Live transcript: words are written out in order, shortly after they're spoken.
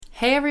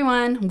Hey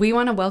everyone, we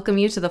want to welcome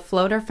you to the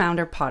Floater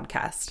Founder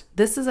Podcast.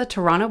 This is a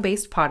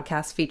Toronto-based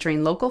podcast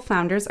featuring local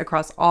founders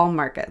across all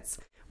markets.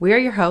 We are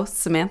your hosts,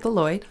 Samantha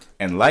Lloyd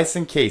and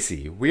Lyson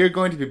Casey. We are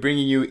going to be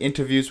bringing you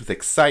interviews with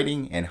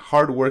exciting and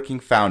hardworking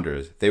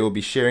founders. They will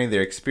be sharing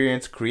their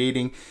experience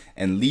creating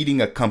and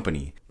leading a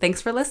company.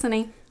 Thanks for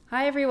listening.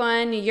 Hi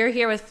everyone, you're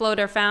here with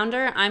Floater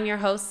Founder. I'm your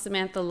host,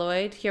 Samantha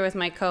Lloyd, here with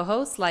my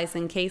co-host,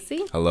 Lyson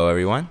Casey. Hello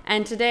everyone.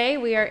 And today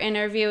we are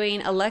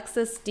interviewing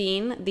Alexis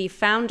Dean, the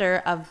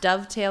founder of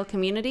Dovetail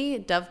Community,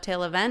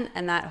 Dovetail Event,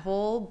 and that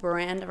whole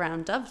brand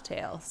around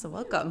Dovetail. So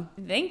welcome.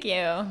 Thank you.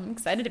 I'm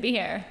excited to be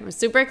here. We're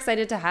super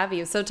excited to have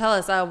you. So tell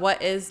us,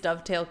 what is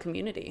Dovetail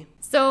Community?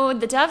 So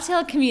the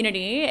Dovetail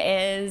Community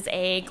is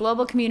a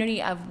global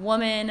community of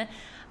women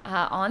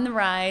on the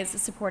rise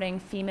supporting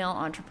female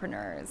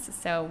entrepreneurs.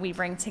 So we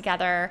bring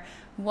together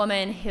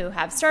women who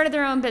have started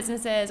their own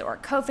businesses or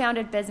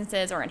co-founded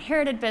businesses or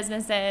inherited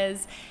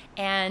businesses,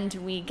 and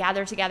we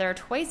gather together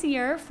twice a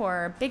year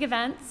for big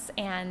events,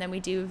 and then we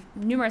do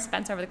numerous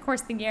events over the course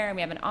of the year, and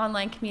we have an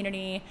online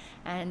community,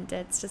 and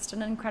it's just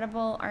an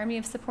incredible army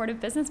of supportive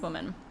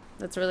businesswomen.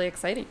 That's really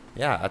exciting.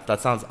 Yeah,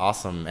 that sounds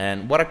awesome.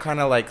 And what are kind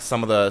of like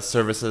some of the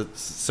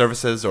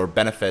services or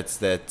benefits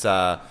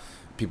that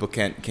people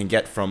can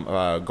get from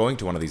going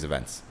to one of these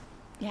events?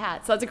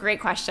 Yeah, so that's a great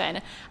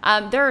question.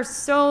 There are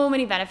so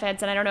many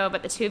benefits, and I don't know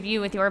about the two of you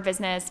with your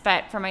business,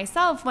 but for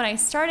myself, when I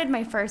started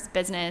my first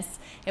business,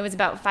 it was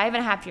about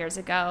 5.5 years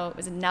ago. It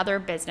was another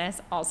business,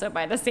 also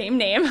by the same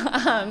name,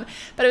 but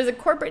it was a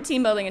corporate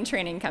team building and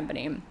training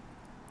company.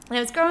 And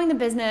I was growing the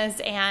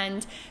business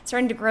and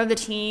starting to grow the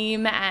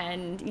team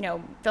and,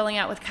 filling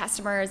out with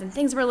customers, and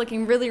things were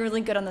looking really,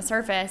 really good on the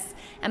surface.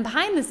 And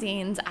behind the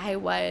scenes, I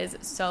was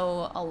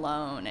so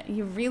alone.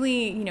 You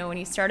really, when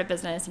you start a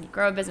business and you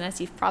grow a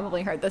business, you've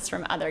probably heard this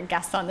from other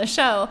guests on the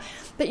show,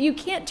 but you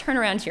can't turn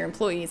around to your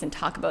employees and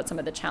talk about some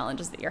of the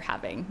challenges that you're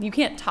having. You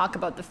can't talk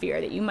about the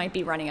fear that you might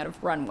be running out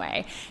of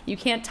runway. You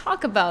can't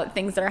talk about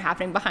things that are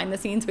happening behind the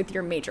scenes with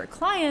your major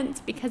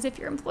clients, because if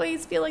your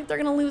employees feel like they're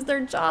going to lose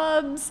their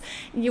jobs,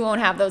 you won't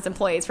have those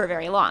employees for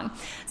very long.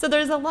 So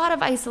there's a lot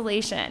of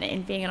isolation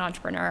in being an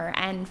entrepreneur.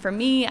 And for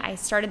me, I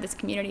started this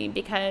community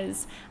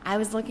because I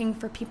was looking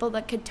for people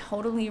that could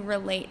totally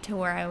relate to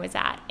where I was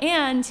at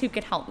and who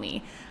could help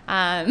me.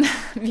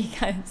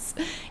 Because,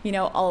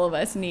 all of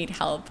us need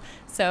help.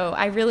 So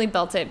I really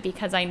built it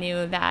because I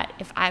knew that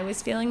if I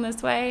was feeling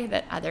this way,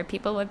 that other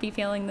people would be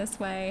feeling this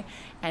way,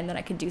 and that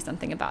I could do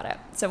something about it.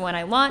 So when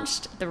I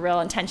launched, the real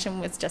intention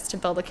was just to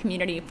build a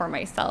community for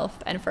myself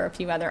and for a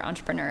few other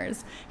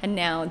entrepreneurs. And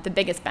now the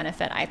biggest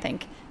benefit, I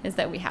think, is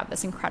that we have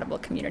this incredible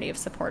community of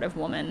supportive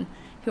women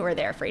who are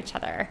there for each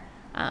other.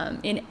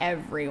 In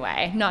every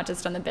way, not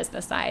just on the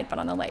business side, but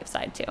on the life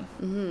side too.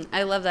 Mm-hmm.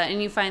 I love that.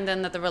 And you find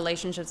then that the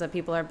relationships that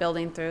people are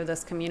building through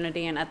this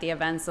community and at the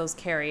events, those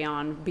carry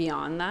on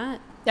beyond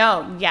that?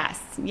 Oh, yes.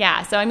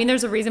 Yeah. So,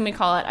 there's a reason we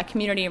call it a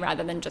community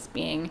rather than just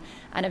being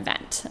an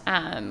event.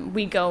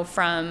 We go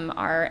from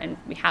and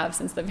we have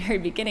since the very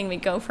beginning, we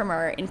go from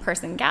our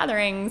in-person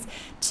gatherings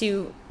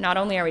to not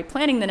only are we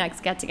planning the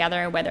next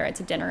get-together, whether it's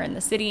a dinner in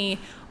the city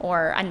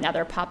or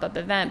another pop-up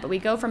event, but we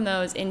go from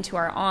those into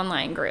our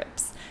online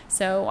groups.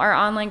 So our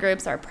online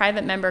groups, our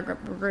private member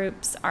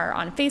groups are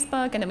on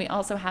Facebook, and then we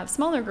also have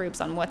smaller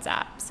groups on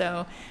WhatsApp.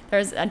 So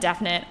there's a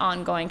definite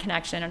ongoing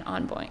connection and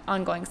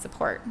ongoing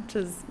support, which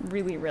is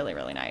really, really,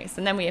 really nice.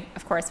 And then we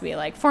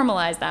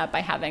formalize that by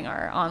having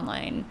our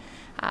online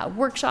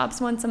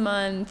workshops once a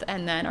month,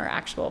 and then our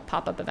actual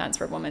pop-up events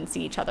where women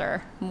see each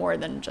other more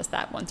than just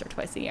that once or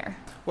twice a year.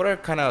 What are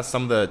kind of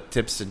some of the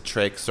tips and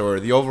tricks or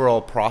the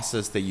overall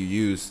process that you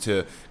use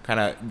to kind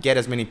of get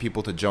as many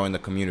people to join the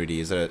community?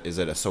 Is it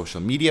a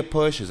social media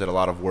push? Is it a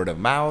lot of word of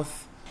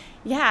mouth?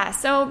 Yeah,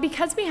 so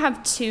because we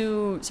have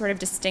two sort of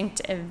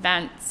distinct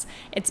events,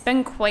 it's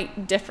been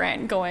quite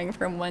different going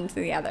from one to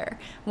the other.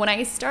 When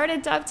I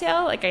started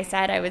Dovetail, like I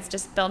said, I was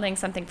just building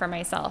something for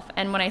myself.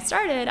 And when I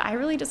started, I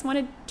really just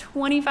wanted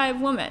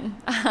 25 women.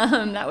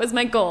 That was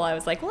my goal. I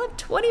was like, we'll have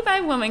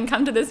 25 women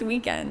come to this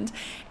weekend.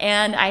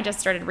 And I just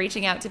started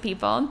reaching out to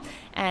people.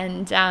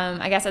 And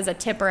I guess as a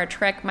tip or a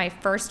trick, my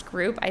first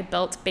group I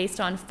built based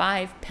on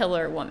 5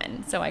 pillar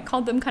women. So I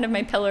called them kind of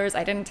my pillars.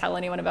 I didn't tell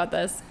anyone about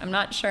this. I'm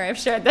not sure I've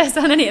shared this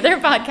on any other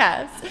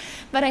podcasts.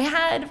 But I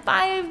had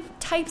 5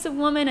 types of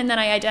women, and then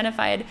I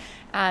identified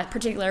a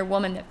particular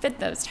woman that fit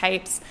those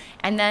types.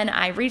 And then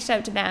I reached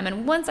out to them.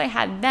 And once I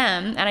had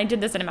them, and I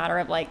did this in a matter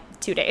of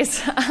 2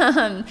 days,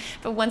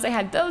 but once I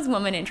had those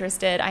women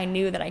interested, I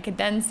knew that I could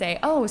then say,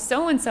 oh,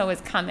 so-and-so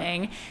is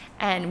coming,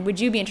 and would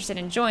you be interested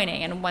in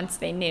joining? And once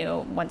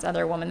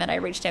other women that I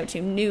reached out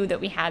to knew that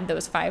we had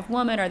those 5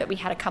 women, or that we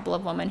had a couple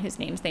of women whose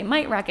names they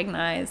might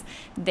recognize,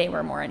 they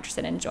were more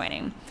interested in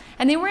joining.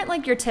 And they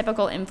weren't your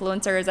typical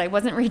influencers. I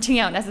wasn't reaching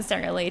out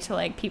necessarily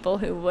to people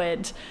who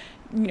would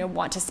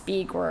want to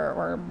speak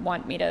or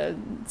want me to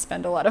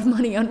spend a lot of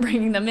money on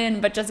bringing them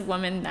in, but just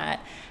women that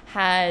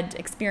had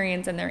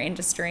experience in their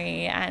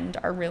industry and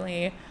are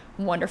really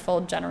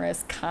wonderful,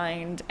 generous,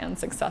 kind, and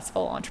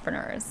successful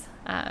entrepreneurs.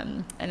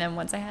 And then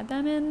once I had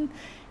them in,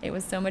 it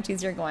was so much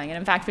easier going. And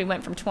in fact, we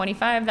went from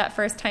 25 that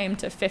first time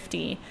to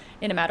 50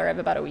 in a matter of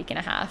about a week and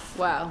a half.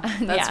 Wow,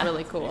 that's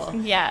really cool.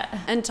 Yeah.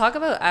 And talk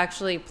about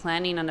actually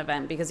planning an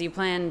event, because you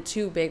plan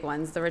two big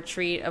ones, the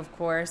retreat, of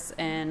course,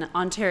 in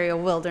Ontario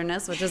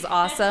Wilderness, which is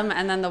awesome,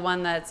 and then the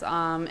one that's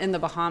in the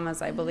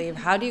Bahamas, I believe.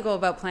 How do you go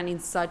about planning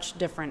such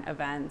different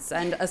events,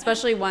 and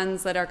especially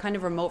ones that are kind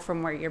of remote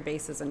from where your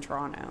base is in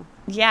Toronto?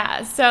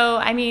 Yeah, so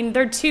I mean,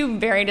 they're two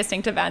very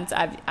distinct events,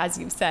 as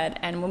you've said.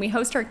 And when we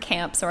host our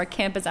camp, so our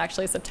camp is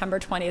actually September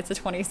 20th to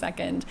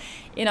 22nd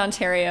in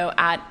Ontario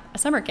at a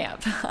summer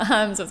camp.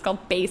 So it's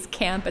called Base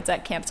Camp. It's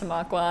at Camp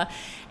Tamaqua.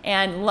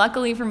 And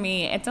luckily for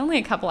me, it's only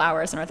a couple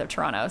hours north of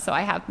Toronto. So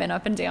I have been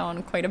up and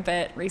down quite a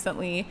bit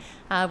recently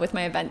with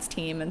my events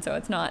team. And so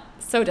it's not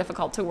so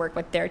difficult to work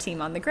with their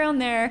team on the ground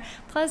there.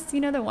 Plus, you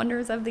know, the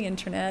wonders of the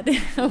internet.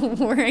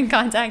 We're in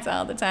contact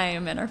all the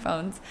time and our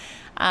phones.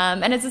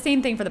 And it's the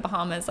same thing for the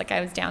Bahamas. Like,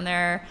 I was down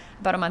there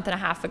about a month and a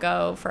half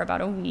ago for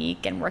about a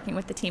week and working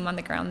with the team on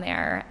the ground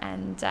there.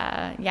 And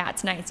yeah,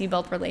 it's nice. You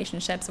build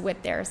relationships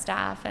with their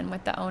staff and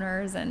with the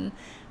owners, and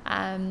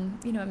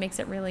you know, it makes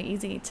it really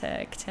easy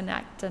to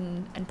connect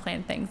and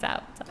plan things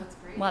out. So that's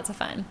great. Lots of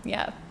fun.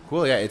 Yeah.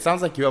 Cool. Yeah, it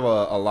sounds like you have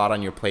a lot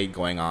on your plate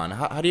going on.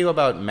 How do you go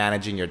about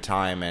managing your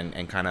time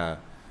and kind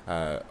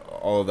of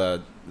all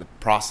the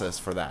process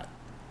for that?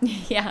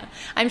 Yeah,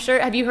 I'm sure.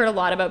 Have you heard a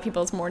lot about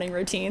people's morning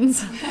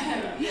routines?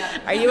 Yeah.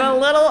 Are you a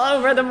little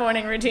over the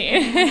morning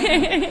routine?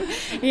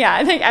 Yeah,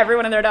 I think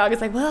everyone and their dog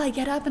is like, well, I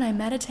get up and I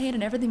meditate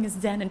and everything is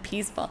zen and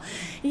peaceful.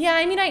 Yeah,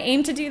 I mean, I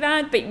aim to do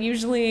that, but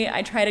usually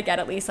I try to get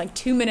at least like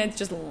 2 minutes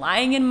just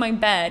lying in my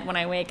bed when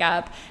I wake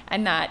up,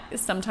 and that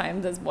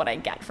sometimes is what I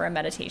get for a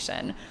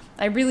meditation.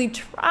 I really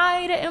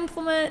try to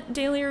implement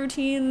daily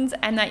routines,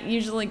 and that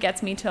usually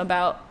gets me to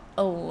about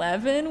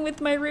 11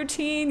 with my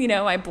routine. You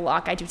know, I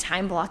do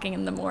time blocking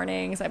in the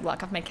mornings. I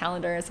block off my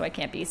calendar so I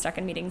can't be stuck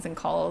in meetings and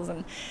calls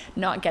and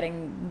not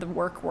getting the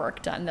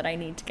work done that I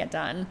need to get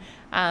done.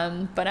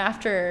 But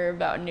after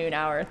about noon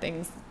hour,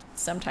 things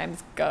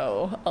sometimes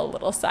go a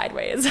little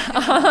sideways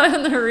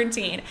on the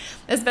routine,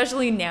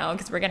 especially now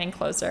because we're getting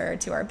closer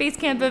to our base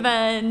camp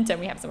event and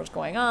we have so much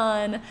going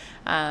on.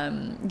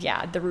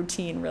 Yeah, the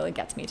routine really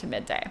gets me to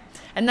midday.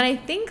 And then I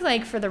think,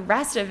 like, for the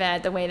rest of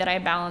it, the way that I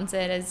balance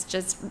it is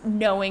just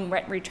knowing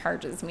what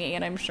recharges me.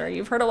 And I'm sure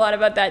you've heard a lot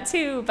about that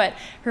too. But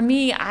for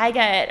me, I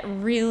get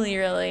really,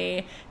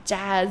 really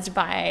jazzed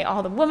by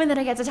all the women that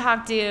I get to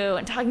talk to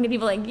and talking to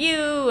people like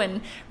you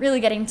and really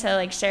getting to,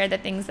 like, share the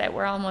things that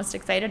we're all most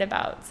excited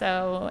about.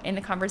 So in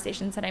the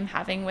conversations that I'm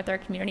having with our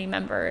community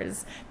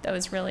members,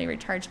 those really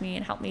recharge me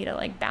and help me to,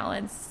 like,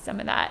 balance some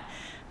of that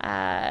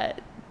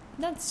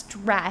not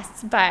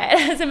stress,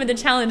 but some of the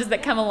challenges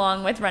that come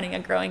along with running a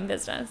growing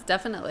business.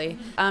 Definitely.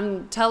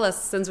 Tell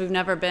us, since we've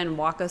never been,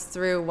 walk us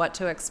through what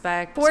to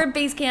expect. For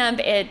Base Camp,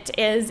 it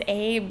is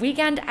a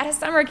weekend at a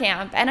summer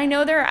camp. And I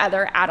know there are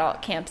other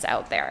adult camps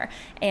out there.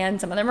 And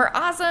some of them are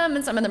awesome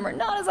and some of them are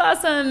not as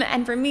awesome.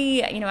 And for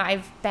me, you know,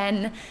 I've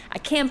been a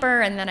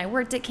camper and then I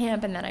worked at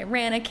camp and then I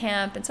ran a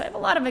camp. And so I have a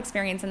lot of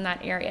experience in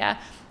that area.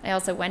 I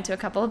also went to a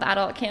couple of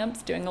adult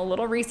camps doing a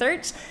little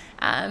research,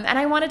 and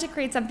I wanted to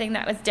create something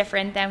that was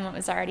different than what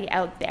was already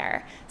out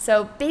there.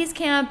 So Base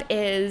Camp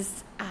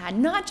is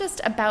not just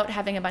about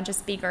having a bunch of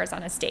speakers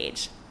on a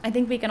stage. I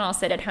think we can all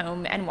sit at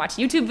home and watch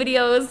YouTube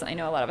videos, I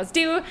know a lot of us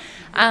do,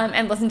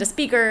 and listen to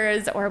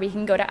speakers, or we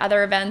can go to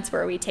other events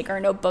where we take our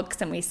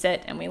notebooks and we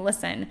sit and we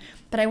listen.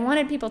 But I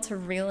wanted people to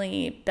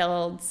really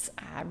build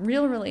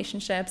real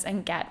relationships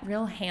and get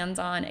real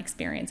hands-on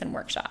experience in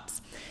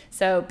workshops.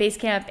 So Base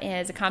Camp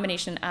is a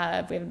combination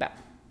of, we have about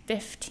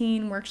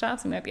 15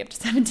 workshops, we might be up to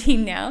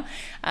 17 now,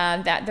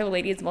 that the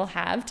ladies will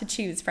have to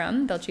choose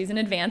from. They'll choose in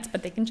advance,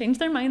 but they can change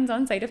their minds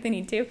on site if they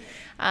need to,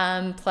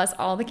 plus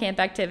all the camp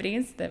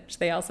activities that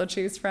they also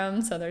choose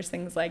from. So there's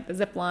things like the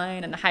zip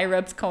line and the high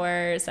ropes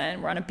course,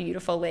 and we're on a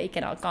beautiful lake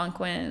in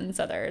Algonquin,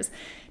 so there's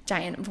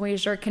giant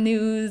Voyageur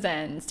canoes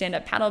and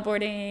stand-up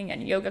paddleboarding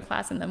and yoga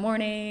class in the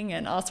morning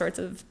and all sorts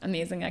of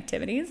amazing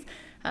activities.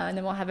 And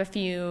then we'll have a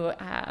few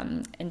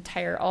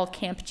entire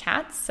all-camp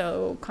chats,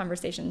 so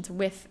conversations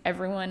with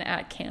everyone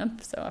at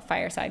camp, so a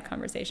fireside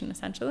conversation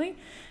essentially.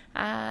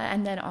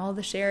 And then all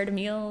the shared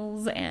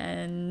meals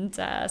and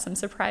some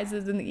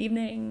surprises in the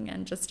evening,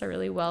 and just a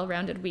really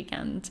well-rounded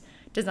weekend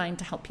designed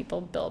to help people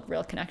build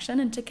real connection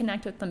and to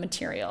connect with the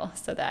material,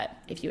 so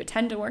that if you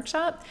attend a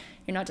workshop,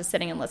 you're not just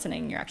sitting and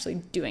listening, you're actually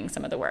doing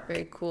some of the work.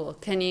 Very cool.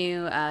 Can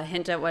you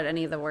hint at what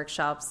any of the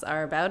workshops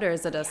are about, or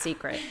is it a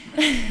secret?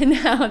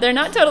 No, they're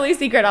not totally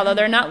secret, although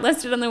they're not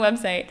listed on the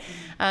website.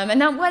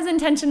 And that was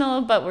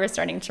intentional, but we're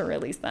starting to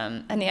release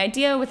them. And the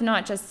idea with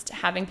not just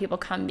having people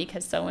come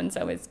because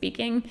so-and-so is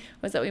speaking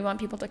was that we want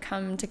people to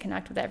come to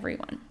connect with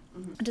everyone.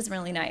 which is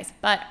really nice.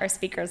 But our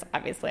speakers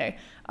obviously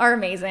are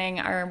amazing.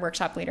 Our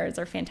workshop leaders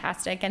are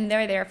fantastic, and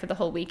they're there for the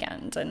whole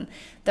weekend, and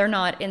they're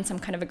not in some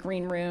kind of a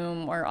green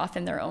room or off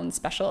in their own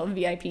special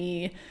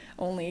VIP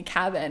only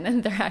cabin,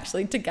 and they're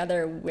actually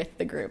together with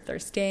the group. They're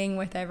staying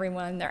with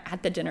everyone. They're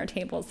at the dinner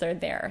tables. They're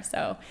there.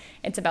 So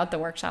it's about the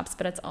workshops,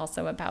 but it's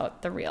also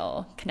about the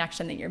real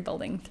connection that you're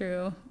building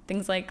through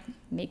things like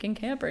making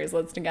camp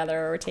bracelets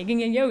together, or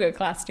taking a yoga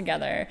class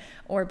together,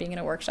 or being in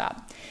a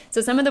workshop.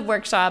 So some of the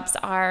workshops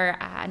are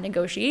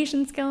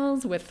negotiation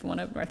skills with one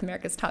of North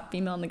America's top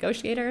female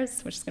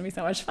negotiators, which is going to be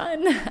so much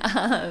fun.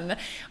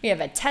 We have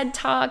a TED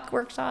Talk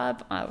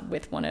workshop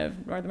with one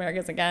of North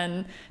America's,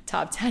 again,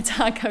 top TED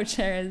Talk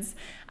coaches.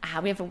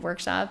 We have a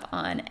workshop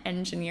on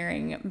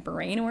engineering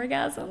brain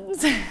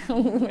orgasms,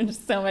 which is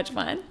so much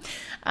fun.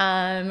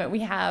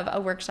 We have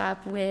a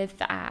workshop with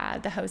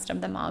the host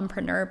of the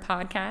Mompreneur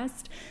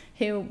podcast,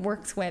 who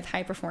works with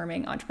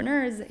high-performing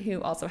entrepreneurs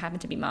who also happen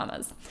to be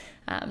mamas,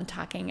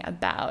 talking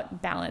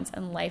about balance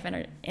and life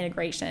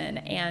integration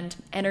and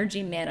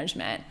energy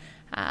management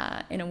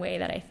in a way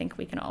that I think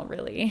we can all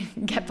really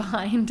get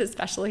behind,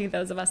 especially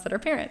those of us that are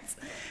parents.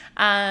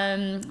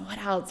 What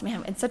else?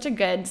 Man, it's such a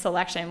good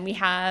selection. We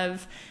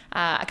have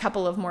a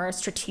couple of more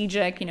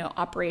strategic,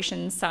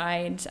 operations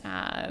side,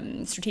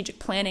 strategic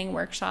planning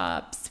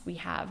workshops. We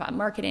have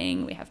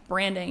marketing, we have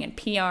branding and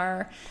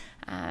PR.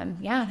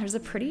 There's a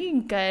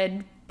pretty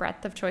good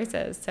breadth of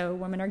choices. So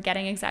women are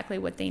getting exactly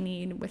what they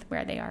need with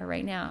where they are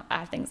right now.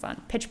 Things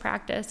on pitch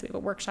practice. We have a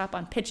workshop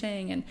on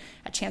pitching and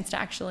a chance to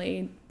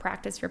actually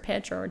practice your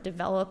pitch or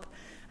develop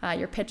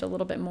your pitch a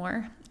little bit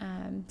more.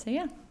 It's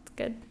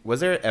good. Was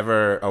there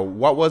ever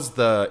what was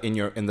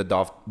in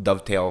the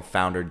Dovetail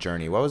founder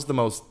journey? What was the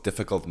most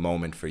difficult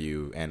moment for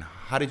you, and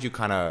how did you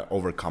kind of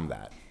overcome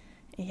that?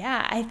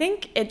 Yeah, I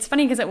think it's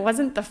funny because it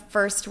wasn't the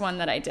first one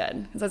that I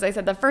did. Because as I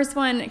said, the first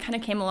one, it kind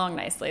of came along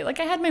nicely. Like,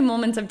 I had my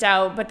moments of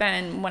doubt, but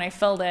then when I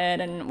filled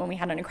it and when we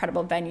had an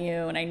incredible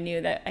venue and I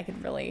knew that I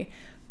could really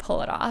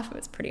pull it off, it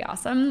was pretty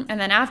awesome. And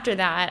then after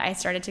that, I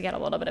started to get a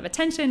little bit of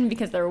attention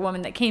because there were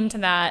women that came to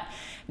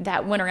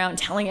that went around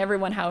telling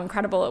everyone how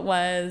incredible it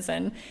was.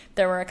 And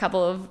there were a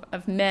couple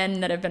of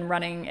men that have been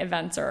running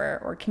events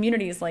or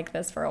communities like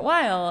this for a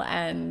while,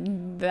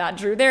 and that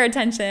drew their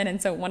attention. And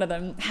so one of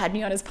them had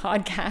me on his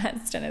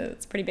podcast, and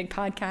it's a pretty big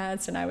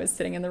podcast. And I was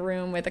sitting in the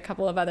room with a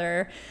couple of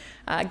other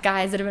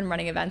guys that have been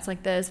running events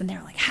like this, and they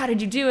were like, "How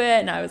did you do it?"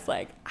 And I was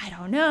like, "I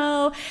don't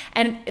know."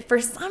 And for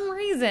some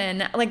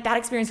reason, like, that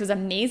experience was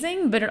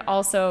amazing, but it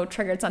also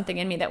triggered something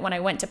in me that when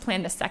I went to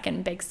plan the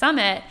second big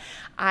summit,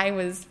 I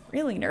was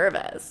really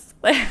nervous.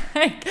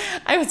 Like,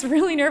 I was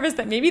really nervous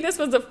that maybe this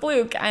was a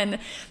fluke and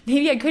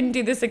maybe I couldn't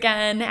do this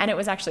again. And it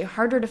was actually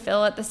harder to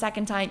fill it the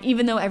second time,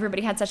 even though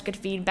everybody had such good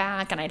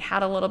feedback and I'd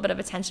had a little bit of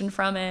attention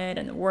from it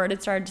and the word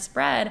had started to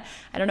spread.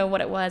 I don't know what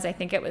it was. I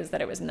think it was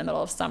that it was in the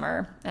middle of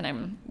summer and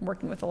I'm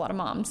working with a lot of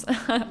moms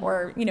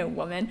or,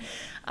 women.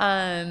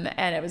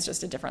 And it was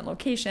just a different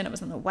location. It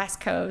was on the West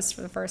Coast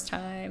for the first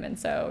time. And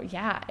so,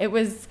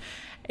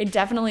 it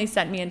definitely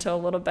sent me into a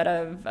little bit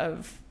of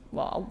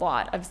a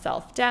lot of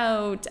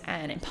self-doubt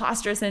and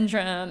imposter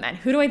syndrome and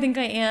who do I think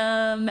I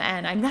am,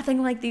 and I'm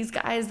nothing like these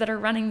guys that are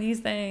running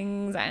these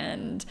things,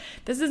 and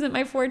this isn't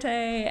my forte.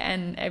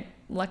 And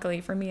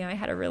luckily for me, I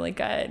had a really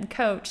good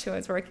coach who I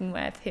was working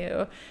with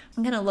who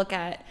I'm going to look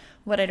at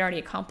what I'd already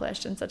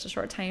accomplished in such a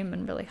short time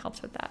and really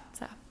helped with that.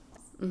 So.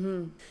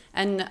 Mm-hmm.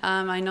 And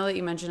I know that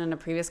you mentioned in a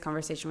previous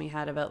conversation we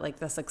had about like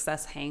the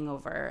success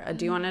hangover.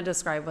 Do you want to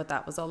describe what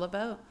that was all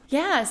about?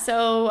 Yeah.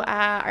 So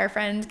our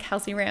friend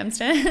Kelsey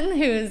Ramsden,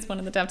 who is one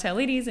of the Dovetail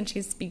ladies, and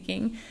she's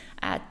speaking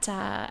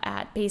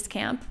at Base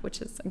Camp,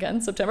 which is, again,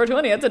 September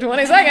 20th to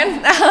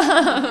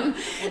 22nd.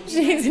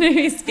 She's going to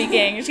be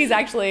speaking. She's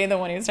actually the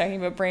one who's talking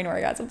about brain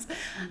orgasms.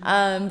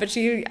 But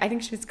I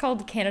think she was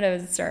called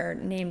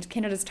named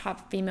Canada's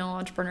top female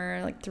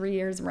entrepreneur, like 3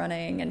 years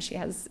running. And she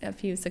has a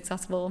few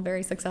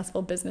very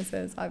successful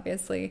businesses,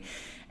 obviously.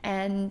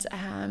 And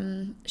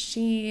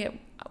she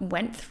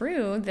went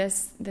through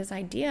this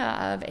idea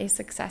of a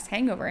success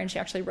hangover, and she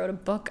actually wrote a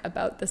book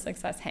about the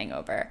success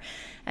hangover.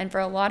 And for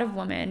a lot of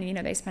women,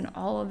 they spend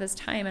all of this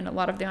time, and a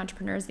lot of the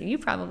entrepreneurs that you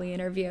probably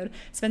interviewed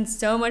spend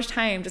so much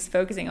time just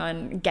focusing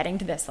on getting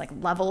to this like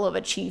level of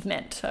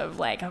achievement of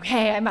like,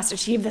 okay, I must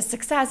achieve this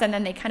success, and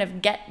then they kind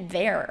of get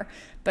there,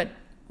 but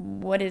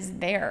what is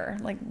there?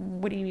 Like,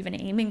 what are you even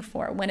aiming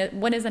for?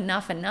 When is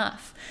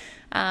enough?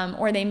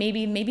 Or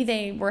maybe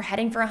they were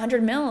heading for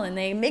 100 mil and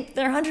they make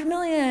their 100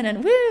 million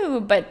and woo,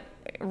 but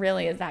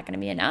really, is that going to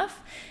be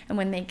enough? And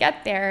when they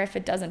get there, if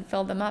it doesn't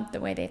fill them up the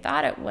way they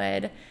thought it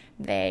would,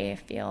 they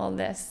feel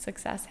this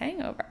success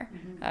hangover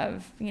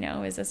of,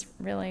 is this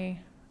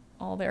really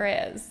all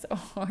there is,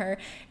 or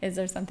is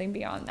there something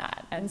beyond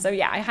that? And so,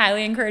 I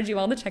highly encourage you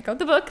all to check out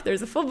the book.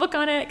 There's a full book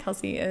on it.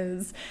 Kelsey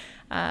is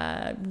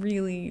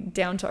really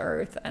down to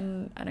earth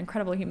and an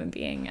incredible human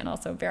being, and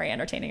also very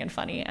entertaining and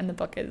funny. And the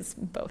book is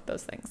both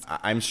those things.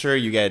 I'm sure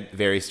you get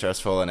very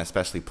stressful, and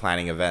especially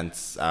planning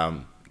events.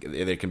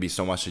 There can be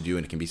so much to do,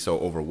 and it can be so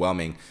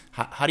overwhelming.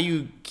 How do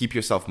you keep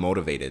yourself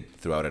motivated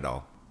throughout it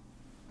all?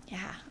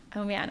 Yeah.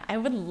 Oh man, I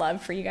would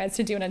love for you guys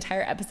to do an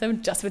entire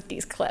episode just with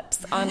these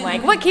clips on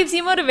like what keeps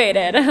you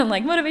motivated.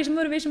 Like motivation.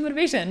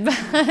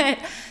 But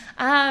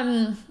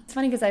it's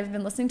funny because I've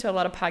been listening to a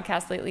lot of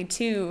podcasts lately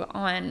too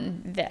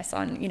on this,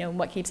 on, you know,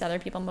 what keeps other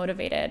people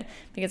motivated,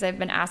 because I've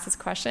been asked this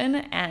question,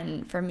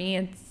 and for me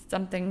it's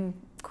something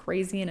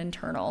crazy and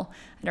internal.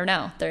 I don't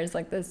know. There's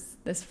like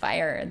this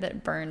fire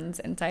that burns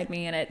inside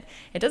me, and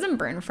it doesn't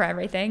burn for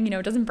everything. You know,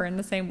 it doesn't burn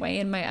the same way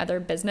in my other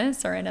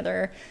business or in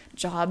other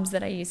jobs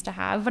that I used to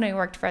have when I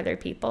worked for other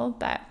people.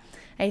 But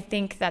I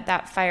think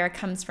that fire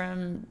comes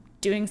from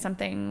doing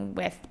something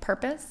with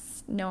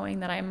purpose, knowing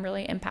that I'm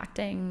really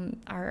impacting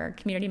our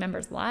community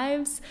members'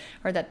 lives,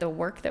 or that the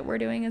work that we're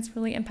doing is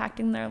really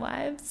impacting their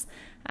lives.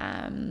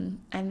 And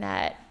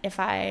that if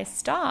I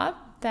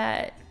stop,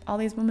 that all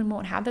these women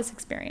won't have this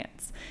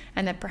experience,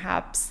 and that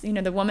perhaps, you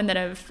know, the women that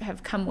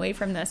have come away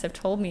from this have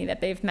told me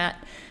that they've met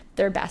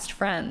their best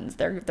friends,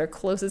 their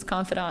closest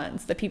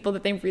confidants, the people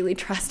that they really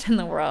trust in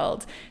the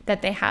world,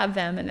 that they have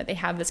them, and that they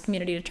have this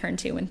community to turn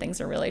to when things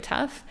are really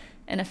tough.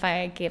 And if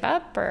I gave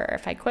up or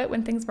if I quit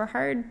when things were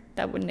hard,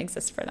 that wouldn't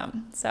exist for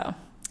them. So,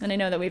 and I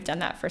know that we've done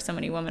that for so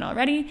many women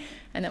already,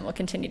 and then we'll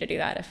continue to do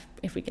that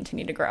if we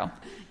continue to grow.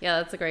 Yeah,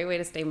 that's a great way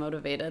to stay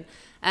motivated.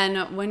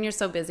 And when you're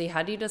so busy,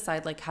 how do you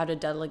decide like how to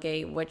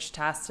delegate, which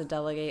tasks to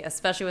delegate,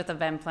 especially with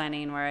event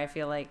planning, where I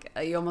feel like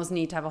you almost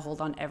need to have a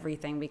hold on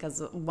everything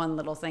because one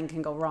little thing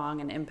can go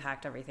wrong and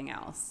impact everything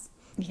else?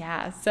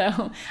 Yeah,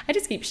 so I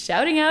just keep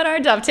shouting out our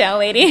Dovetail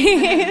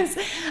ladies.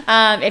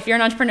 If you're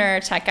an entrepreneur,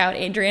 check out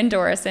Adrienne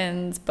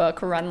Dorison's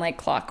book, Run Like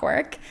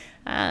Clockwork.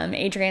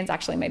 Adrienne's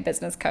actually my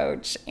business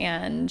coach,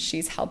 and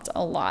she's helped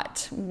a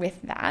lot with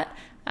that.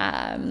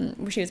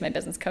 She was my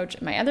business coach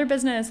in my other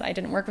business. I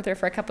didn't work with her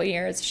for a couple of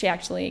years. She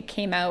actually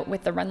came out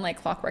with the Run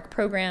Like Clockwork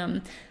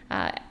program.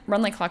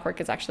 Run Like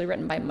Clockwork is actually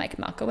written by Mike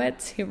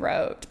Malkowitz, who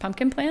wrote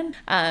Pumpkin Plan.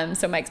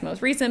 So Mike's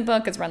most recent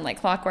book is Run Like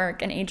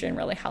Clockwork, and Adrienne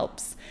really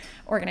helps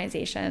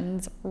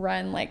organizations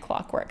run like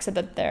clockwork so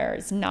that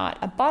there's not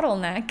a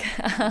bottleneck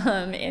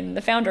in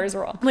the founder's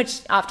role,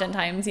 which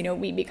oftentimes, you know,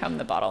 we become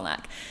the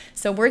bottleneck.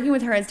 So working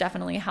with her has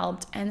definitely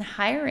helped, and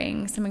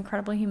hiring some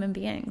incredible human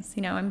beings.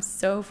 You know, I'm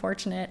so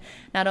fortunate.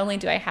 Not only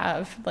do I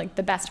have like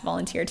the best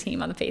volunteer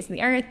team on the face of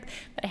the earth,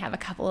 but I have a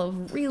couple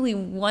of really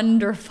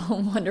wonderful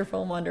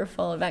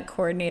event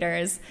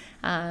coordinators.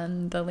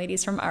 The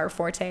ladies from Our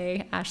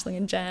Forte, Ashley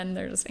and Jen,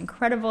 they're just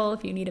incredible.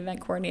 If you need event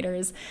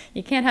coordinators,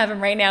 you can't have them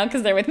right now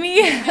because they're with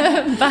me,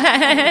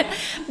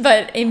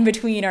 but in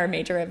between our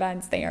major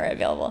events, they are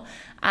available.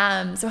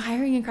 So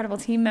hiring incredible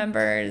team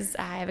members.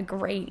 I have a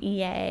great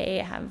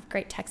EA, I have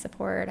great tech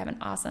support, I have an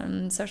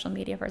awesome social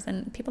media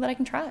person, people that I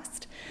can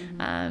trust.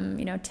 Mm-hmm.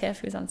 You know, Tiff,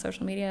 who's on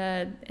social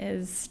media,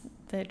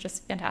 they're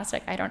just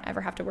fantastic. I don't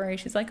ever have to worry.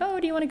 She's like, oh,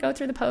 do you want to go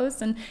through the posts?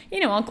 And,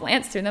 you know, I'll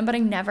glance through them, but I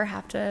never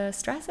have to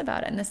stress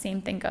about it. And the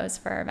same thing goes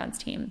for our events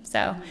team.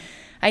 So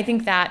I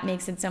think that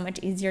makes it so much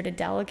easier to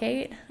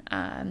delegate,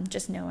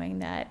 just knowing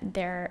that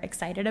they're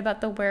excited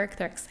about the work,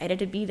 they're excited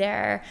to be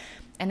there,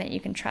 and that you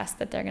can trust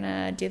that they're going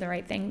to do the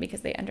right thing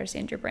because they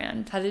understand your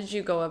brand. How did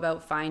you go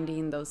about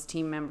finding those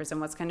team members,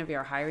 and what's kind of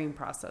your hiring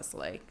process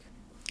like?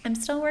 I'm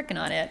still working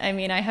on it. I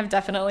mean, I have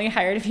definitely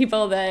hired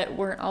people that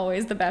weren't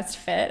always the best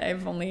fit.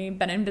 I've only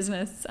been in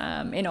business,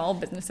 in all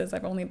businesses,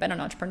 I've only been an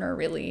entrepreneur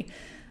really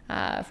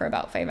for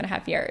about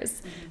 5.5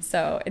 years. Mm-hmm.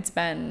 So it's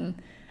been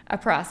a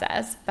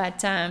process,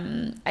 but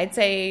I'd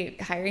say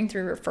hiring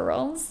through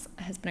referrals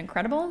has been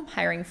incredible.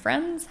 Hiring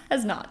friends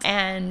has not.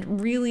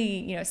 And really,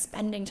 you know,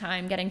 spending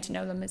time getting to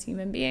know them as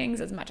human beings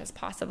as much as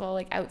possible,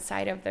 like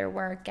outside of their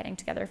work, getting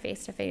together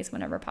face to face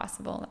whenever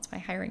possible. That's why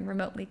hiring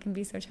remotely can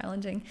be so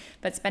challenging,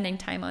 but spending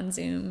time on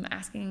Zoom,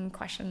 asking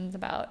questions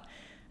about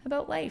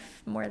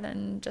life more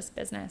than just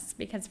business,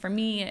 because for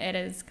me, it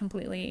is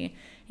completely,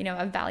 you know,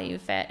 a value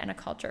fit and a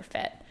culture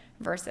fit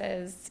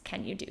versus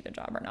can you do the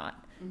job or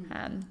not?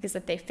 Because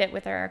if they fit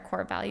with our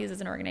core values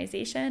as an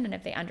organization, and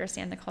if they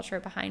understand the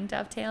culture behind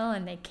Dovetail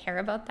and they care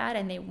about that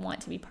and they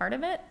want to be part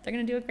of it, they're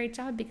going to do a great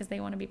job because they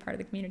want to be part of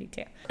the community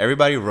too.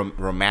 Everybody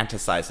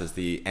romanticizes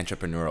the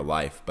entrepreneurial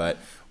life, but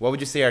what would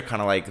you say are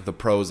kind of like the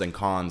pros and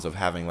cons of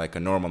having like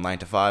a normal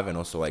 9-to-5 and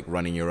also like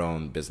running your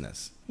own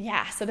business?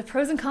 Yeah, so the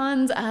pros and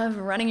cons of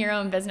running your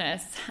own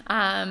business.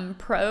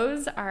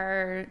 Pros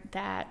are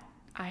that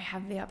I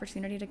have the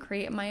opportunity to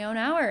create my own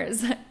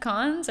hours.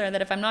 Cons are that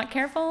if I'm not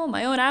careful,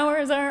 my own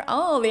hours are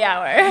all the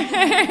hours.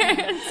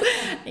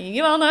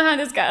 You all know how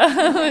this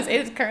goes.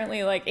 It's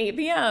currently like 8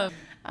 p.m.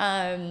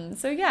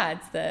 So yeah,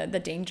 it's the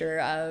danger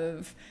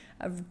of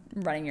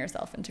running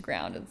yourself into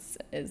ground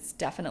is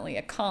definitely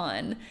a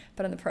con.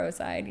 But on the pro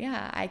side,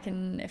 yeah, I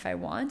can, if I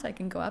want, I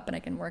can go up and I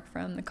can work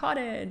from the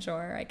cottage,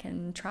 or I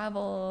can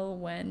travel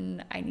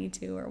when I need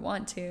to or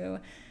want to.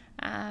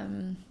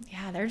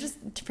 Yeah, they're just,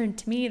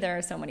 to me, there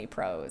are so many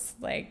pros.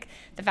 Like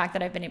the fact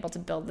that I've been able to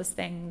build this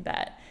thing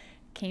that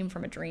came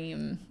from a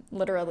dream,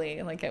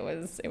 literally, like it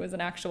was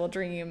an actual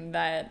dream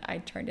that I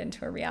turned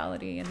into a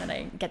reality, and then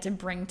I get to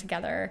bring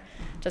together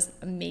just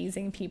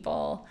amazing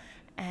people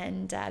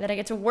and that I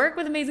get to work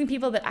with amazing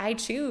people that I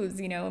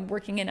choose.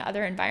 Working in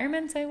other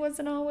environments, I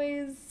wasn't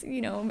always,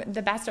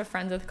 the best of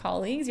friends with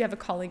colleagues. You have a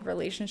colleague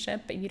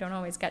relationship, but you don't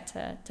always get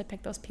to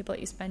pick those people that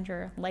you spend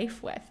your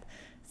life with.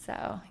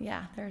 So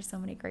yeah, there are so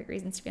many great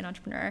reasons to be an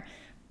entrepreneur,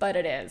 but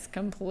it is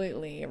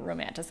completely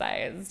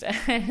romanticized.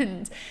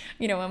 And,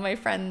 when my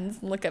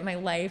friends look at my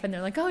life and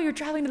they're like, oh, you're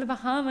traveling to the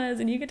Bahamas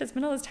and you get to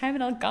spend all this time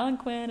in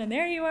Algonquin and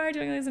there you are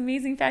doing all these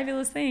amazing,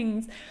 fabulous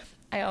things.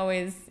 I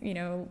always,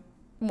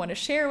 want to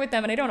share with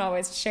them, and I don't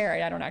always share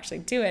it. I don't actually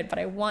do it, but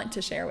I want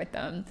to share with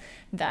them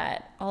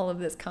that all of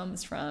this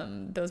comes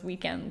from those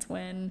weekends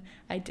when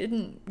I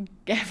didn't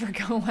ever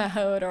go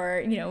out,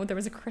 or, there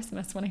was a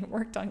Christmas when I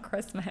worked on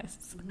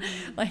Christmas.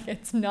 Mm-hmm. Like,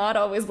 it's not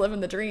always living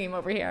the dream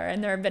over here.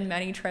 And there have been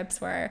many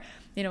trips where,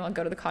 I'll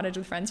go to the cottage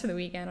with friends for the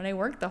weekend and I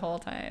work the whole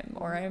time,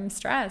 or I'm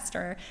stressed,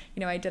 or,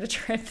 I did a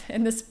trip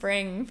in the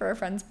spring for a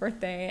friend's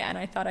birthday and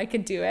I thought I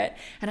could do it.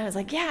 And I was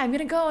like, yeah, I'm going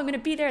to go, I'm going to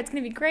be there. It's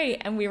going to be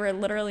great. And we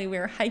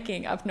were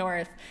hiking up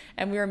north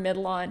and we were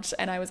mid-launch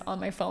and I was on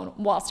my phone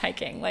whilst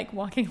hiking, like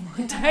walking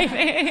along,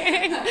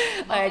 typing.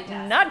 Like,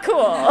 not cool.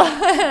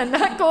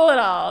 Not cool at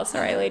all.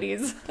 Sorry,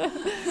 ladies.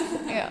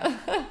 Yeah.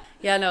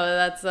 Yeah, no,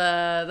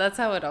 that's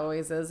how it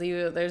always is.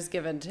 There's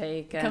give and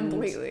take. And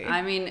completely.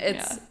 I mean,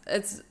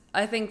 it's.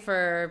 I think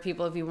for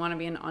people, if you want to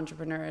be an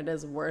entrepreneur, it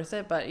is worth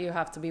it, but you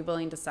have to be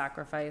willing to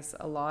sacrifice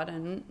a lot,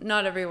 and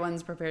not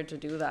everyone's prepared to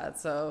do that.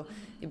 So,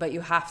 but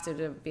you have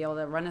to be able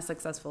to run a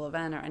successful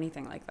event or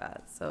anything like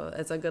that. So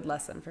it's a good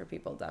lesson for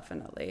people,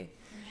 definitely.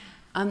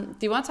 Do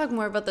you want to talk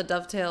more about the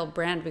Dovetail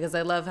brand? Because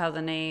I love how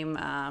the name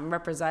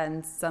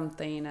represents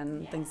something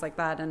and things like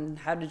that. And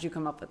how did you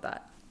come up with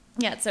that?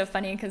 Yeah, it's so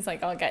funny because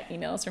I'll get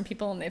emails from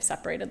people and they've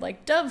separated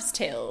dove's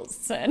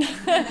tails and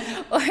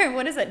or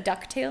what is it,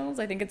 DuckTales?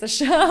 I think it's a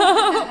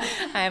show.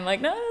 I'm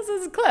like, no, this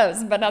is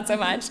close, but not so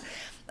much.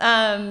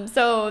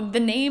 So the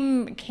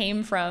name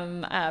came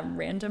from a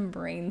random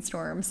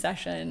brainstorm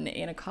session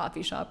in a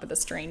coffee shop with a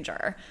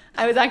stranger.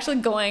 I was actually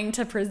going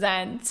to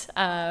present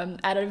at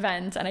an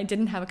event and I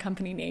didn't have a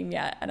company name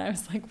yet. And I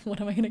was like,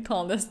 what am I going to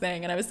call this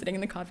thing? And I was sitting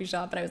in the coffee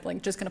shop and I was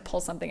just going to pull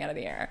something out of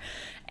the air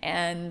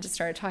and just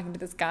started talking to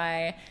this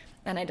guy.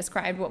 And I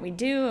described what we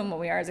do and what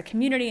we are as a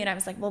community. And I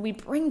was like, well, we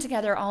bring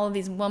together all of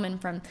these women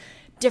from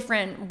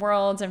different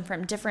worlds and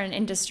from different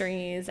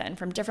industries and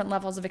from different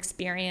levels of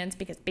experience,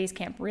 because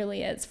Basecamp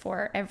really is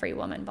for every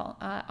woman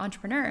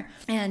entrepreneur.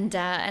 And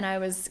I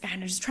was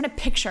kind of just trying to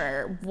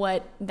picture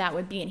what that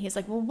would be. And he's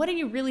like, well, what are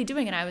you really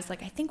doing? And I was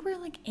like, I think we're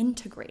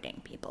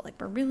integrating people.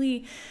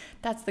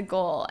 That's the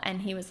goal.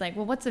 And he was like,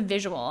 well, what's a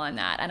visual on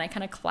that? And I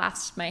kind of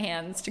clasped my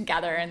hands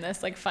together in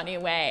this funny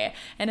way.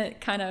 And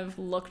it kind of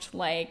looked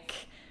like,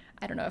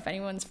 I don't know if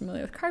anyone's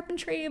familiar with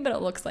carpentry, but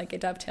it looks like a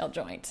dovetail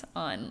joint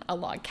on a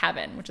log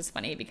cabin, which is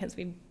funny because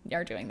we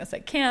are doing this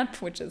at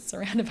camp, which is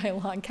surrounded by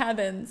log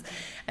cabins.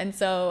 And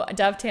so a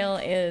dovetail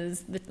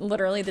is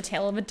literally the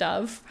tail of a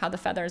dove, how the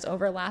feathers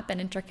overlap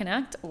and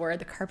interconnect, or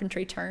the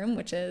carpentry term,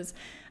 which is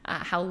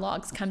how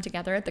logs come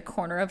together at the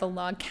corner of a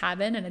log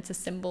cabin. And it's a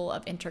symbol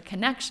of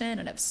interconnection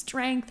and of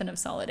strength and of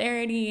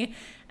solidarity.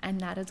 And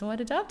that is what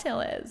a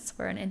dovetail is.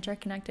 We're an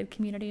interconnected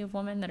community of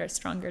women that are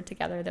stronger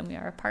together than we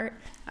are apart.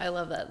 I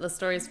love that. The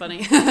story's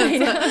funny.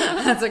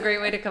 That's a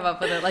great way to come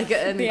up with it,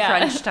 in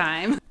crunch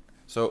time.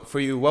 So for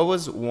you, what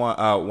was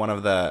one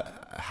of the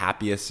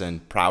happiest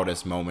and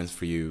proudest moments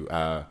for you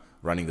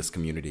running this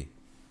community?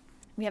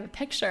 We have a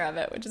picture of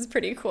it, which is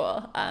pretty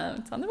cool.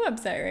 It's on the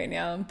website right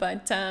now.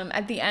 But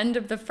at the end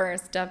of the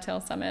first Dovetail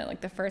Summit,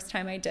 the first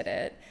time I did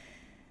it,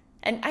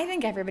 and I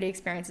think everybody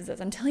experiences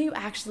this until you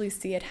actually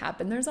see it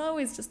happen. There's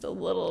always just a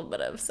little bit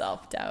of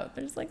self-doubt.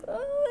 There's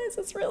is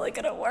this really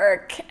going to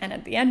work? And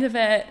at the end of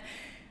it,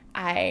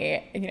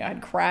 I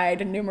had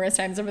cried numerous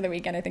times over the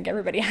weekend. I think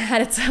everybody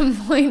had at some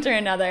point or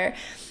another.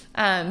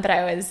 But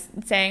I was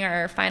saying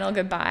our final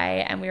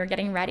goodbye and we were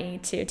getting ready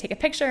to take a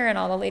picture, and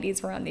all the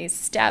ladies were on these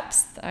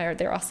steps, or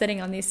they were all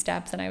sitting on these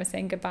steps, and I was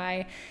saying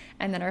goodbye.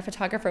 And then our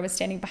photographer was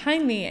standing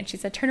behind me and she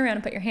said, turn around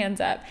and put your hands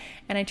up.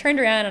 And I turned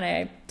around and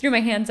I threw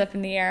my hands up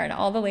in the air, and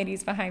all the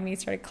ladies behind me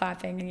started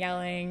clapping and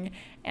yelling.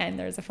 And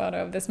there's a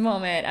photo of this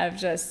moment of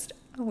just,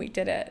 oh, we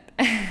did it.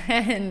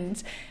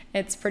 And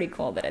it's pretty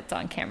cool that it's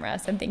on camera.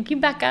 So thank you,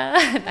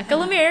 Becca. Becca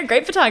Lemire,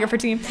 great photographer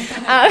team.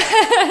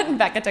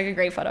 Becca took a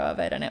great photo of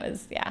it, and it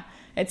was,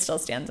 it still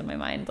stands in my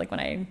mind. When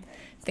I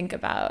think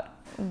about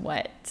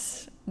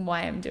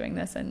why I'm doing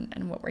this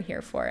and what we're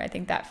here for, I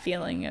think that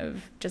feeling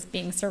of just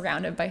being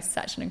surrounded by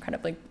such an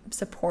incredibly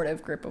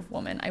supportive group of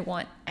women, I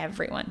want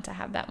everyone to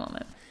have that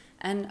moment.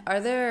 And are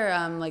there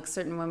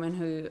certain women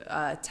who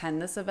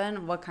attend this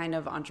event? What kind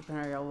of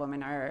entrepreneurial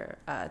women are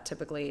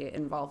typically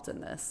involved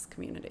in this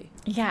community?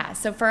 Yeah,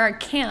 so for our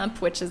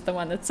camp, which is the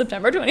one that's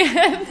September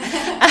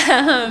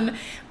 20th,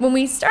 when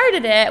we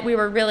started it, we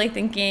were really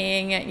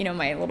thinking,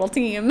 my little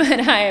team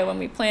and I, when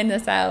we planned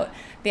this out,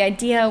 the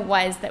idea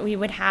was that we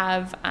would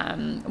have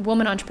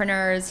women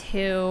entrepreneurs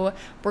who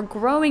were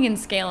growing and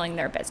scaling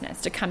their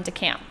business to come to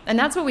camp. And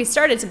that's what we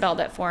started to build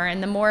it for.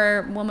 And the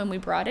more women we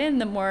brought in,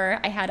 the more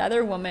I had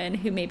other women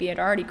who maybe had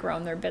already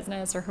grown their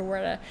business or who were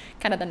at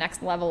kind of the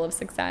next level of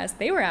success.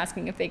 They were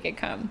asking if they could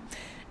come.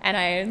 And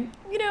I,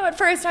 at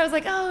first I was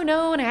like, oh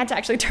no, and I had to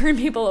actually turn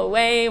people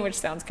away, which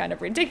sounds kind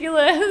of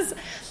ridiculous.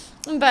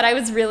 But I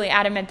was really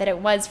adamant that it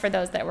was for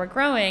those that were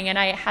growing. And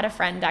I had a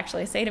friend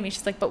actually say to me,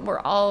 she's like, but we're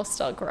all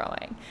still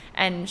growing.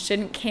 And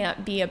shouldn't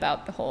camp be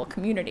about the whole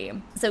community?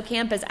 So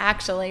camp is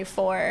actually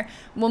for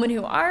women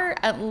who are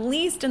at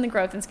least in the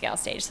growth and scale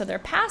stage. So they're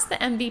past the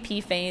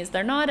MVP phase.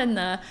 They're not in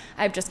the,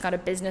 I've just got a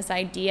business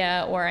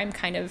idea, or I'm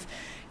kind of,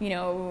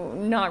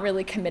 not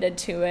really committed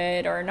to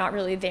it, or not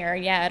really there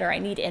yet, or I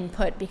need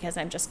input because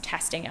I'm just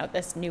testing out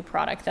this new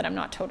product that I'm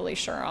not totally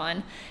sure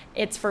on.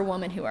 It's for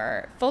women who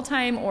are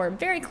full-time or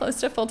very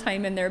close to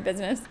full-time in their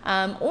business,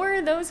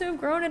 or those who have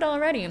grown it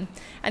already.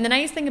 And the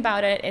nice thing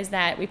about it is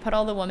that we put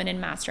all the women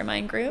in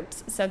mastermind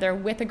groups, so they're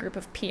with a group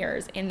of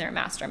peers in their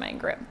mastermind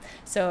group.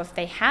 So if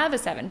they have a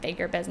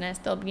 7-figure business,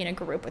 they'll be in a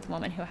group with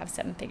women who have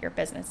 7-figure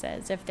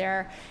businesses. If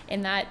they're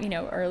in that,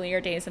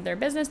 earlier days of their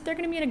business, they're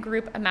going to be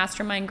in a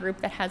mastermind group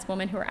that has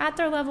women who are at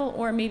their level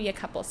or maybe a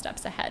couple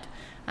steps ahead.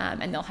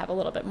 And they'll have a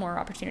little bit more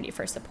opportunity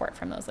for support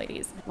from those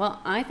ladies.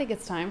 Well, I think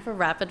it's time for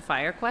rapid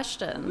fire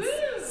questions.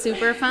 Woo!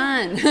 Super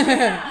fun.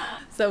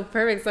 So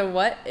perfect. So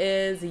what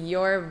is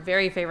your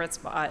very favorite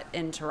spot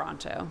in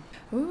Toronto?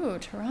 Ooh,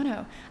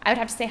 Toronto. I would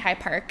have to say High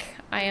Park.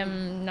 I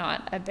am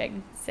not a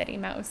big city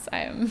mouse.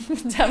 I am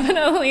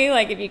definitely,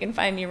 if you can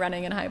find me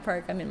running in High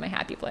Park, I'm in my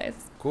happy place.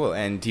 Cool.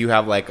 And do you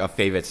have a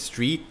favorite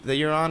street that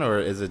you're on, or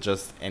is it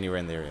just anywhere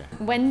in the area?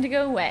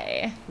 Wendigo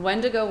Way.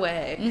 Wendigo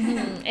Way.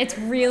 Mm-hmm. It's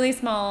really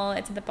small.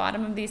 It's at the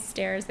bottom of these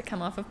stairs that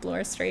come off of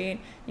Bloor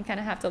Street. You kind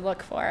of have to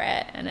look for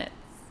it, and it's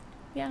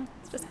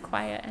just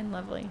quiet and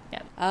lovely.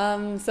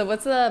 Yeah. So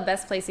what's the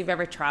best place you've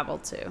ever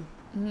traveled to?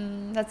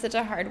 That's such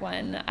a hard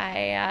one.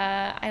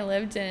 I've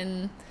lived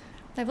in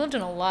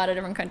a lot of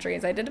different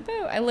countries. I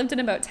lived in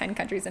about 10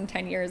 countries in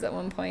 10 years at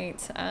one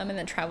point, and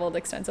then traveled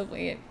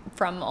extensively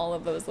from all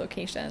of those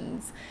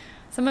locations.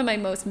 Some of my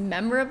most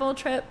memorable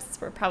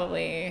trips were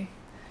probably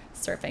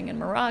surfing in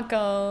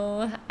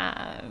Morocco.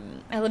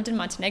 I lived in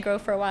Montenegro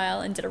for a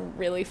while and did a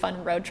really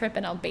fun road trip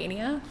in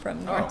Albania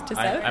from north to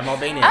south. I'm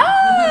Albanian. Oh,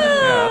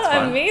 that's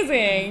fun.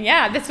 Amazing.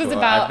 Yeah, this was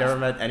about I've never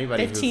met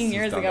anybody 15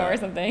 years ago or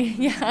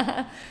something.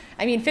 Yeah.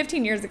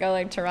 15 years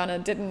ago, Toronto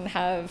didn't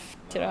have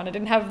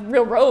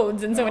real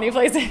roads in so many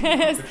places.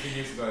 15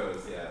 years ago, it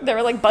was,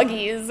 there were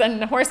buggies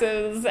and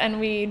horses, and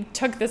we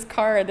took this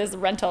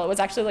rental. It was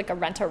actually a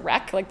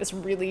rent-a-wreck, this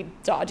really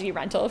dodgy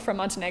rental from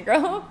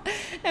Montenegro.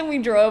 And we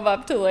drove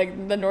up to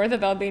the north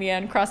of Albania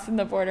and crossed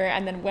the border,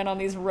 and then went on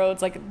these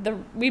roads.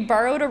 We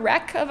borrowed a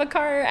wreck of a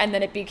car, and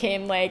then it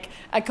became a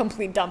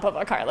complete dump of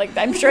a car.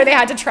 I'm sure they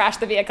had to trash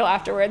the vehicle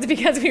afterwards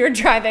because we were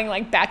driving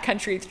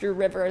backcountry through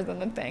rivers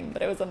and the thing,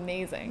 but it was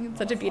amazing. It's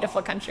such a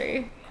beautiful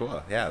country.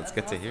 Cool. Yeah, that's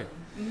good to hear.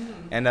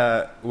 And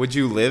would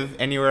you live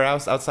anywhere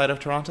else outside of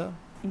Toronto?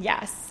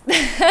 Yes,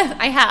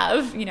 I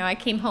have. I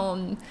came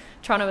home.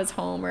 Toronto is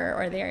home,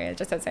 or the area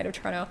just outside of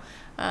Toronto,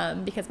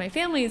 because my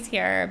family is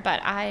here, but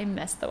I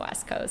miss the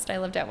West Coast. I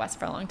lived out west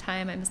for a long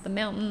time. I miss the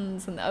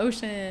mountains and the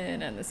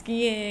ocean and the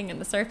skiing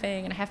and the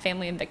surfing, and I have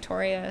family in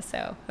Victoria,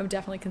 so I would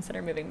definitely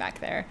consider moving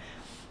back there.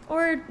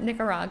 Or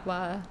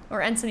Nicaragua, or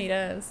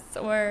Encinitas,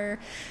 or,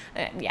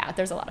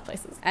 there's a lot of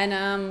places.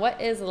 And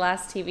what is the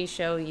last TV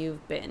show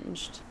you've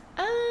binged?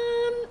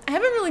 I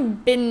haven't really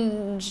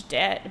binged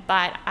it,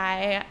 but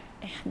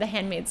The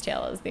Handmaid's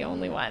Tale is the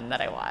only one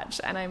that I watch,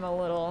 and I'm a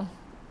little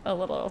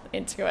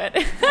into it.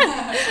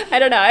 I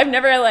don't know. I've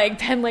never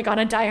been on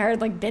a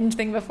diehard binge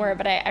thing before,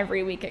 but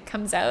every week it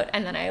comes out,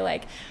 and then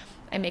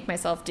I make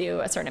myself do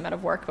a certain amount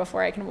of work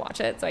before I can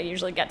watch it. So I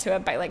usually get to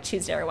it by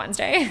Tuesday or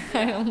Wednesday.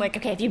 I'm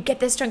okay, if you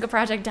get this chunk of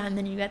project done,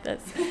 then you get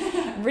this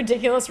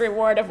ridiculous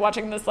reward of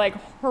watching this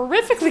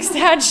horrifically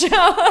sad show.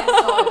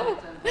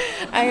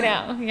 I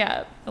know.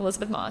 Yeah.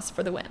 Elizabeth Moss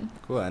for the win.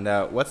 Cool.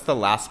 And what's the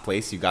last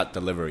place you got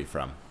delivery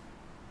from?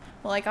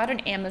 Well, I got an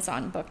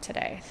Amazon book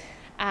today.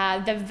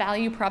 The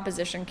Value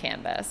Proposition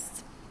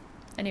Canvas.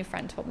 A new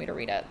friend told me to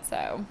read it,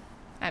 so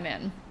I'm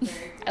in.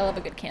 I love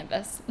a good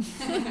canvas.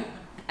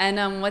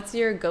 And what's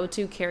your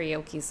go-to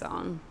karaoke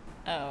song?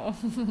 Oh,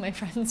 my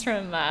friends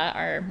from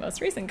our most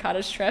recent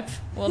cottage trip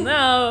will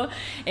know.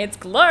 It's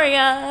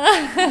Gloria.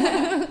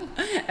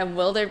 And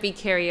will there be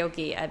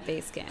karaoke at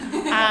base camp?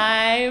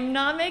 I'm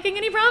not making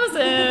any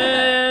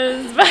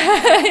promises, but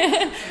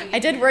I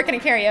did work in a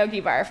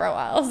karaoke bar for a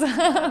while, so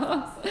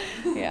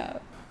yeah.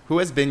 Who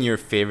has been your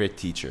favorite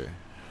teacher?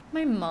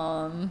 My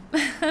mom.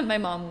 My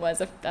mom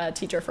was a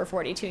teacher for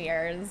 42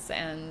 years,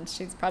 and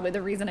she's probably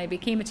the reason I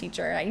became a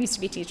teacher. I used to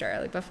be a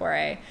teacher, before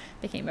I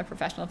became a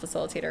professional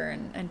facilitator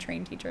and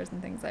trained teachers and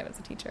things. I was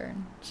a teacher,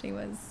 and she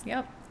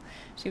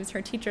was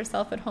her teacher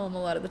self at home a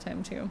lot of the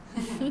time too.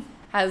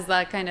 Has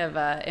that kind of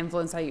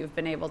influenced how you've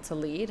been able to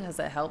lead? Has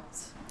it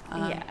helped?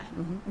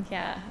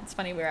 Yeah. It's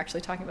funny. We were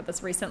actually talking about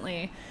this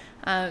recently.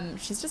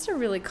 She's just a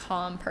really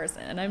calm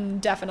person, and I'm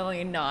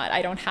definitely not.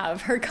 I don't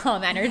have her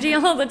calm energy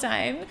all the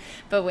time.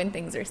 But when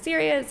things are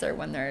serious or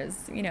when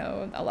there's,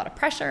 a lot of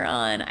pressure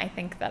on, I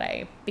think that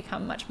I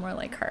become much more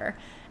like her.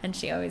 And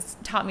she always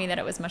taught me that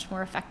it was much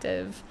more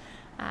effective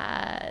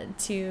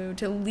to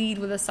lead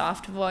with a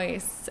soft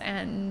voice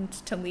and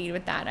to lead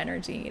with that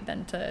energy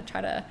than to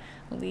try to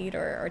lead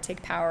or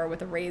take power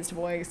with a raised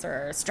voice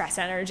or stress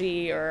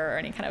energy or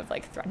any kind of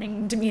like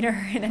threatening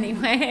demeanor in any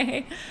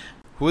way.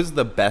 Who is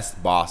the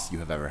best boss you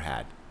have ever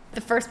had?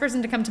 The first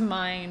person to come to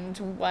mind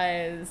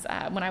was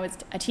when I was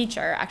a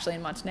teacher, actually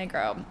in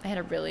Montenegro. I had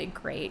a really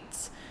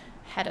great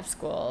head of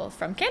school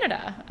from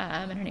Canada,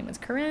 and her name was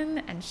Corinne,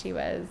 and she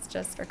was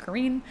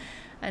Corinne,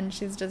 and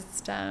she's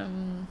just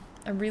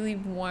a really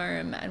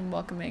warm and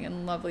welcoming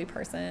and lovely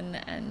person,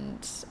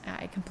 and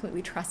I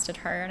completely trusted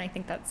her. And I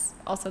think that's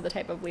also the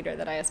type of leader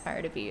that I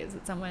aspire to be, is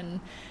that someone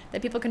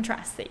that people can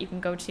trust, that you can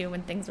go to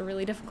when things are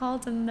really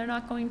difficult, and they're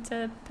not going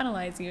to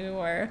penalize you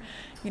or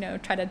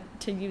try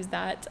to use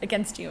that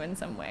against you in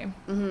some way.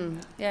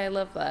 Yeah, I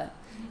love that.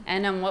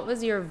 And what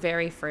was your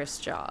very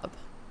first job?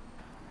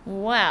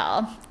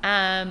 Well,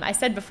 I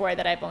said before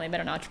that I've only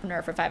been an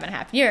entrepreneur for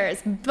 5.5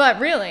 years, but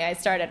really I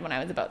started when I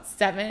was about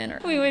 7.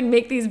 We would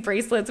make these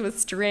bracelets with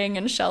string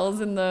and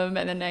shells in them,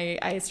 and then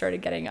I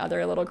started getting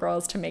other little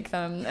girls to make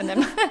them, and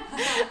then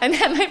and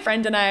then my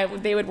friend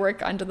and they would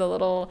work under the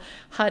little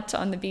hut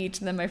on the beach,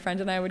 and then my friend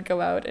and I would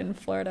go out in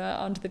Florida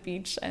onto the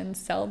beach and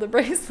sell the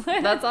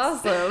bracelets. That's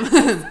awesome.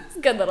 It's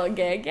a good little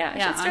gig.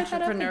 Yeah,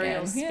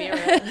 entrepreneurial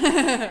spirit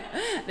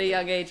at a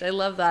young age. I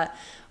love that.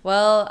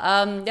 Well,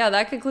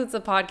 that concludes the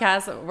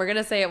podcast. We're going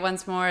to say it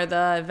once more.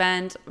 The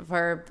event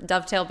for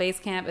Dovetail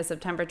Basecamp is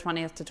September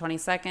 20th to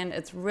 22nd.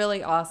 It's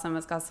really awesome.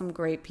 It's got some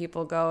great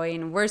people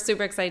going. We're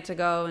super excited to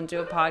go and do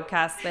a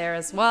podcast there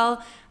as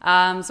well.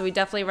 So we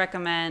definitely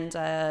recommend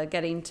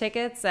getting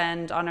tickets.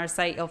 And on our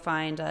site, you'll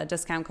find a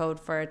discount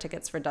code for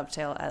tickets for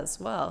Dovetail as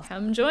well.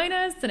 Come join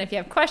us. And if you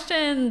have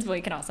questions,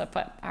 we can also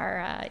put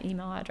our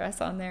email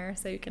address on there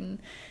so you can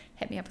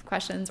hit me up with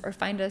questions or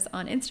find us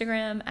on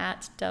Instagram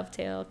at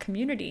Dovetail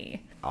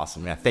Community.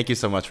 Awesome. Yeah. Thank you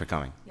so much for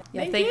coming.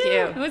 Yeah, thank you.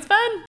 It was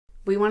fun.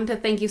 We wanted to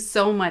thank you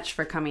so much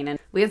for coming in.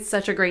 We had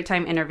such a great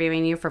time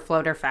interviewing you for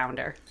Floater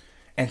Founder.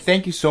 And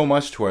thank you so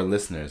much to our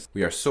listeners.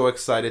 We are so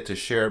excited to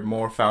share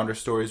more founder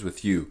stories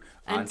with you.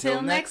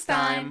 Until next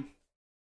time.